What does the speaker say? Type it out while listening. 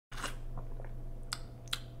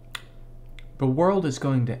The world is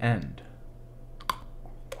going to end.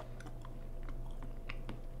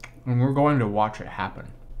 And we're going to watch it happen.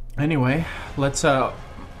 Anyway, let's, oh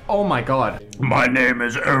my god. My name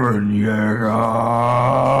is Eren Yeager.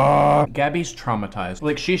 Gabby's traumatized.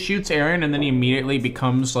 Like, she shoots Eren and then he immediately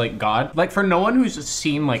becomes, like, God. Like, for no one who's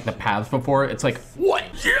seen, like, the paths before, it's like, what?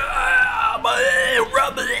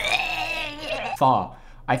 Thaw.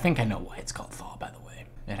 I think I know why it's called Thaw, by the way.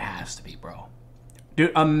 It has to be, bro.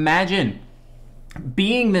 Dude, imagine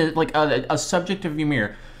being the, like, a subject of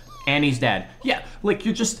Ymir and he's dead. Yeah, like,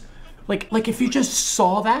 you're just... Like if you just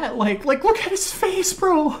saw that, like look at his face,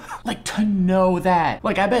 bro. Like, to know that.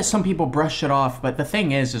 Like, I bet some people brush it off, but the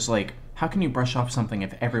thing is like, how can you brush off something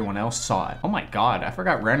if everyone else saw it? Oh my god, I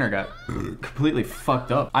forgot Renner got completely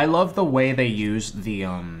fucked up. I love the way they use the,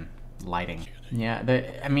 lighting. Yeah,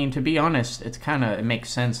 I mean, to be honest, it's kinda, it makes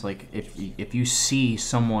sense. Like, if you see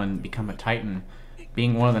someone become a Titan,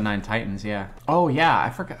 being one of the 9 Titans, yeah. Oh yeah, I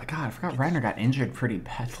forgot, God, I forgot Reiner got injured pretty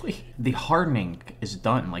badly. The hardening is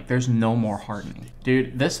done, like there's no more hardening.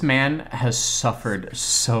 Dude, this man has suffered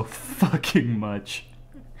so fucking much.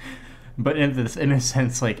 But in a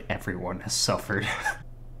sense, like everyone has suffered.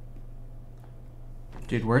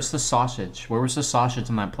 Dude, where's the sausage? Where was the sausage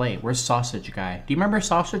on that plate? Where's Sausage Guy? Do you remember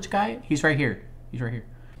Sausage Guy? He's right here, he's right here.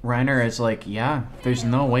 Reiner is like, yeah, there's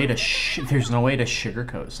no way to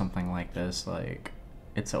sugarcoat something like this, like,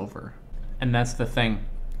 it's over. And that's the thing.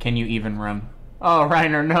 Can you even run? Oh,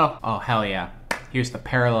 Reiner, no. Oh, hell yeah. Here's the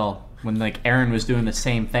parallel when, like, Eren was doing the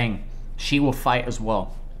same thing. She will fight as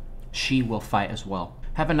well. She will fight as well.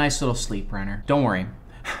 Have a nice little sleep, Reiner. Don't worry.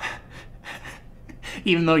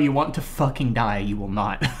 Even though you want to fucking die, you will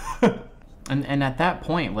not. And at that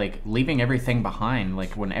point, like, leaving everything behind,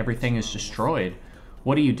 like, when everything is destroyed,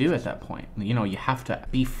 what do you do at that point? You know, you have to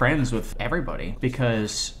be friends with everybody,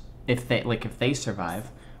 because if they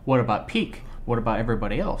survive, what about Peak? What about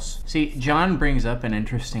everybody else? See, John brings up an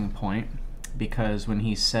interesting point, because when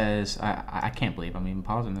he says, I can't believe I'm even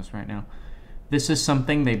pausing this right now. This is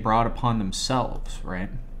something they brought upon themselves, right?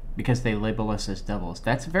 Because they label us as devils.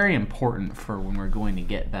 That's very important for when we're going to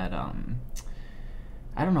get that, I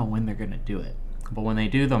don't know when they're gonna do it, but when they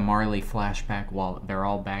do the Marley flashback while they're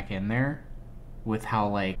all back in there, with how,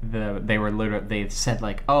 like, they said,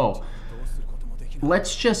 like, oh,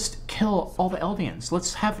 let's just kill all the Eldians.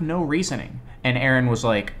 Let's have no reasoning. And Eren was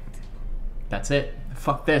like, that's it.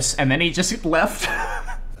 Fuck this. And then he just left.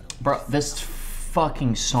 Bro, this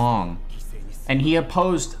fucking song. And he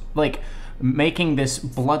opposed, like, making this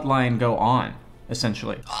bloodline go on,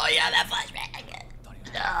 essentially. Oh yeah, that flashback again.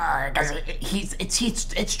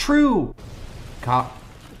 It's true.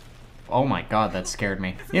 Oh my god, that scared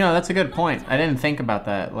me. You know, that's a good point. I didn't think about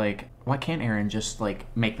that. Like, why can't Eren just, like,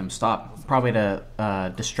 make them stop? Probably to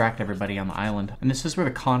distract everybody on the island. And this is where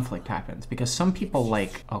the conflict happens, because some people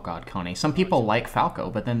like, oh god, Connie. Some people like Falco,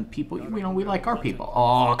 but then people, you know, we like our people.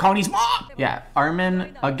 Oh, Connie's mom! Yeah,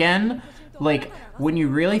 Armin, again, like, when you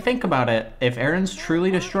really think about it, if Eren's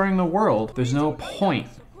truly destroying the world, there's no point.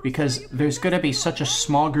 Because there's gonna be such a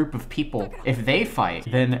small group of people. If they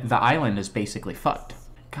fight, then the island is basically fucked.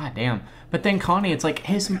 God damn. But then Connie, it's like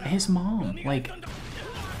his mom. Like,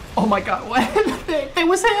 oh my god, what? It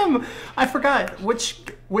was him! I forgot which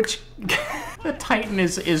the Titan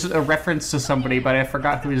is a reference to somebody, but I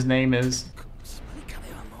forgot who his name is.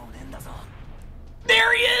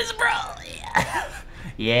 There he is, bro! Yeah.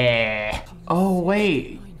 Yeah. Oh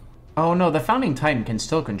wait. Oh no, the Founding Titan can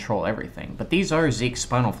still control everything, but these are Zeke's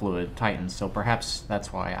spinal fluid Titans, so perhaps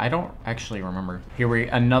that's why. I don't actually remember. Here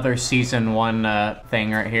another season 1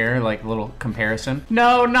 thing right here, like little comparison.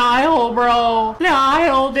 No, Niall, bro!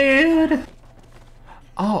 Niall, dude!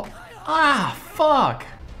 Oh, fuck!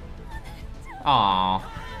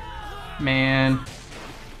 Aw, man.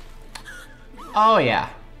 Oh yeah.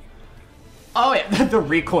 Oh yeah, the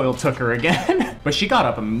recoil took her again. But she got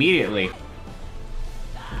up immediately.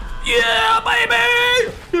 Yeah,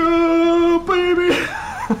 baby! Yeah, baby!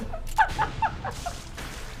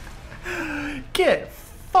 Get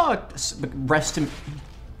fucked! Rest in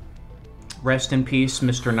peace,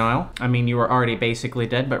 Mr. Nile. I mean, you were already basically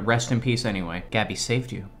dead, but rest in peace anyway. Gabby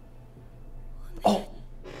saved you. Oh!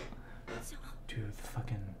 Dude,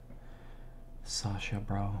 fucking Sasha,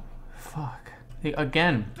 bro. Fuck.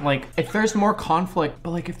 Again, like, if there's more conflict, but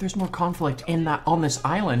like, if there's more conflict on this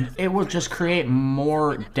island, it will just create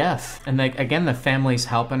more death. And like, again, the family's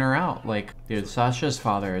helping her out. Like, dude, Sasha's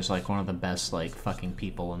father is like one of the best, like, fucking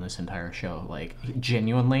people in this entire show. Like,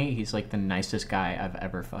 genuinely, he's like the nicest guy I've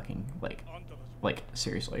ever fucking, like,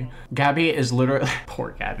 seriously. Gabby is literally,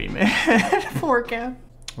 poor Gabby, man. Poor Gab.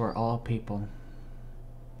 We're all people.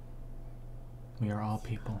 We are all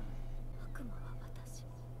people.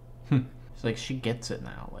 It's like she gets it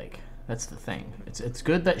now. Like, that's the thing. It's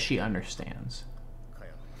good that she understands.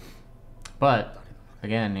 But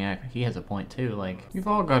again, yeah, he has a point too. Like, we've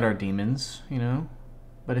all got our demons, you know?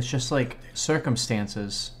 But it's just like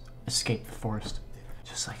circumstances escape the forest.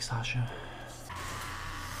 Just like Sasha.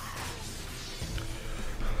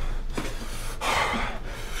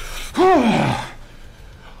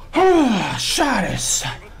 Shadis!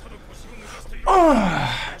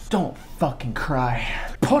 Don't fucking cry.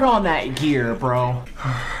 Put on that gear, bro.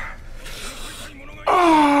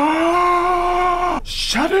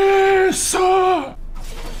 Shadis!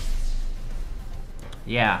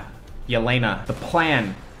 Yeah, Yelena, the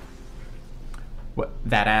plan. What,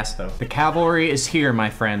 that ass though. The cavalry is here, my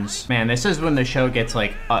friends. Man, this is when the show gets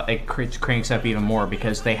like, it cranks up even more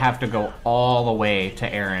because they have to go all the way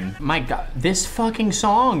to Eren. My god, this fucking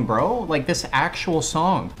song, bro. Like, this actual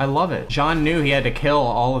song. I love it. Jean knew he had to kill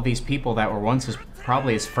all of these people that were once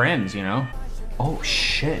probably his friends, you know? Oh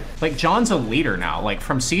shit. Like, John's a leader now. Like,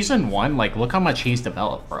 from season 1, like, look how much he's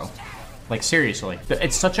developed, bro. Like, seriously.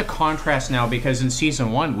 It's such a contrast now because in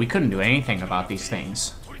season 1, we couldn't do anything about these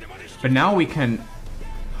things. But now we can...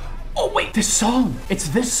 Oh wait, this song! It's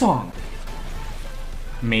this song!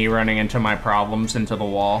 Me running into my problems into the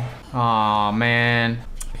wall. Aw, man.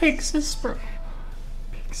 Pixis, bro.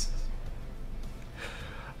 Pixis.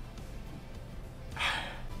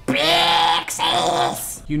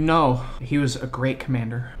 Pixis! You know, he was a great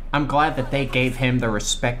commander. I'm glad that they gave him the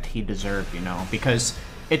respect he deserved, you know, because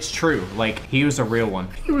it's true. Like, he was a real one.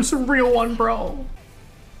 He was a real one, bro.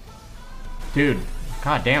 Dude.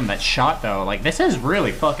 God damn, that shot though, like, this is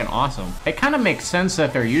really fucking awesome. It kind of makes sense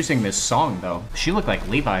that they're using this song though. She looked like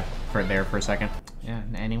Levi for a second. Yeah,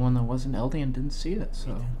 and anyone that wasn't Eldian didn't see it,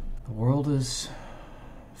 so. The world is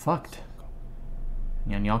fucked.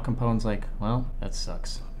 And Y'all Capone's like, well, that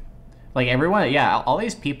sucks. Like, everyone, yeah, all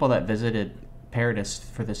these people that visited Paradis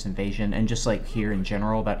for this invasion, and just like here in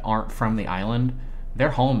general that aren't from the island, their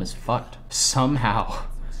home is fucked. Somehow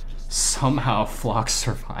Flock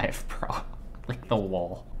survived, bro. Like the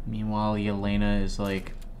wall. Meanwhile, Yelena is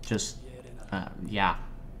like, just, yeah,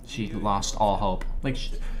 she lost all hope. Like,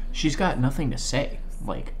 she's got nothing to say.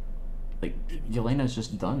 Like, Yelena's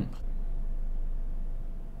just done.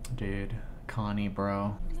 Dude, Connie,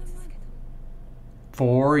 bro.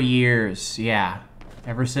 4 years, yeah.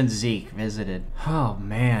 Ever since Zeke visited. Oh,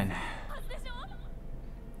 man.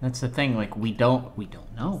 That's the thing, like, we don't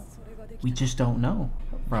know. We just don't know.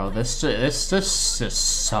 Bro, this just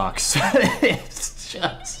sucks. It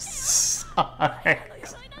just sucks.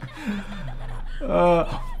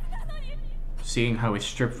 Seeing how he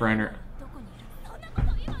stripped Reiner.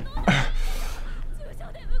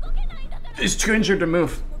 He's too injured to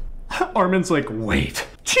move. Armin's like, wait.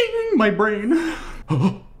 Ching, my brain.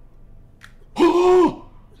 Oh,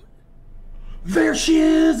 there she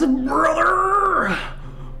is, brother.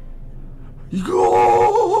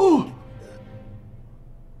 Go.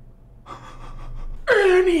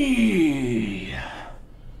 Annie!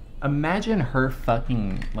 Imagine her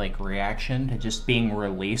fucking, like, reaction to just being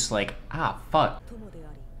released, like, ah, fuck.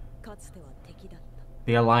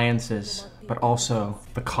 The alliances, but also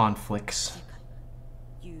the conflicts.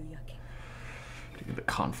 Dude, the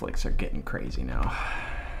conflicts are getting crazy now.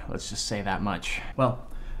 Let's just say that much. Well,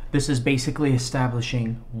 this is basically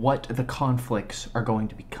establishing what the conflicts are going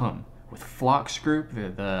to become. With Flock's group,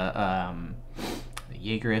 the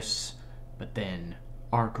Jaegerists, but then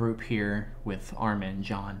our group here with Armin,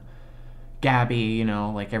 John, Gabby, you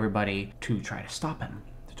know, like everybody, to try to stop him,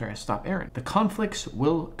 to try to stop Eren. The conflicts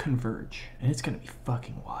will converge, and it's gonna be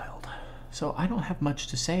fucking wild. So I don't have much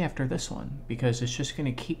to say after this one, because it's just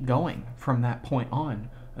gonna keep going from that point on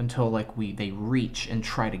until like they reach and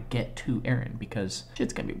try to get to Eren, because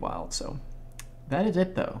shit's gonna be wild. So that is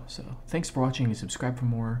it though. So thanks for watching and subscribe for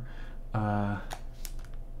more.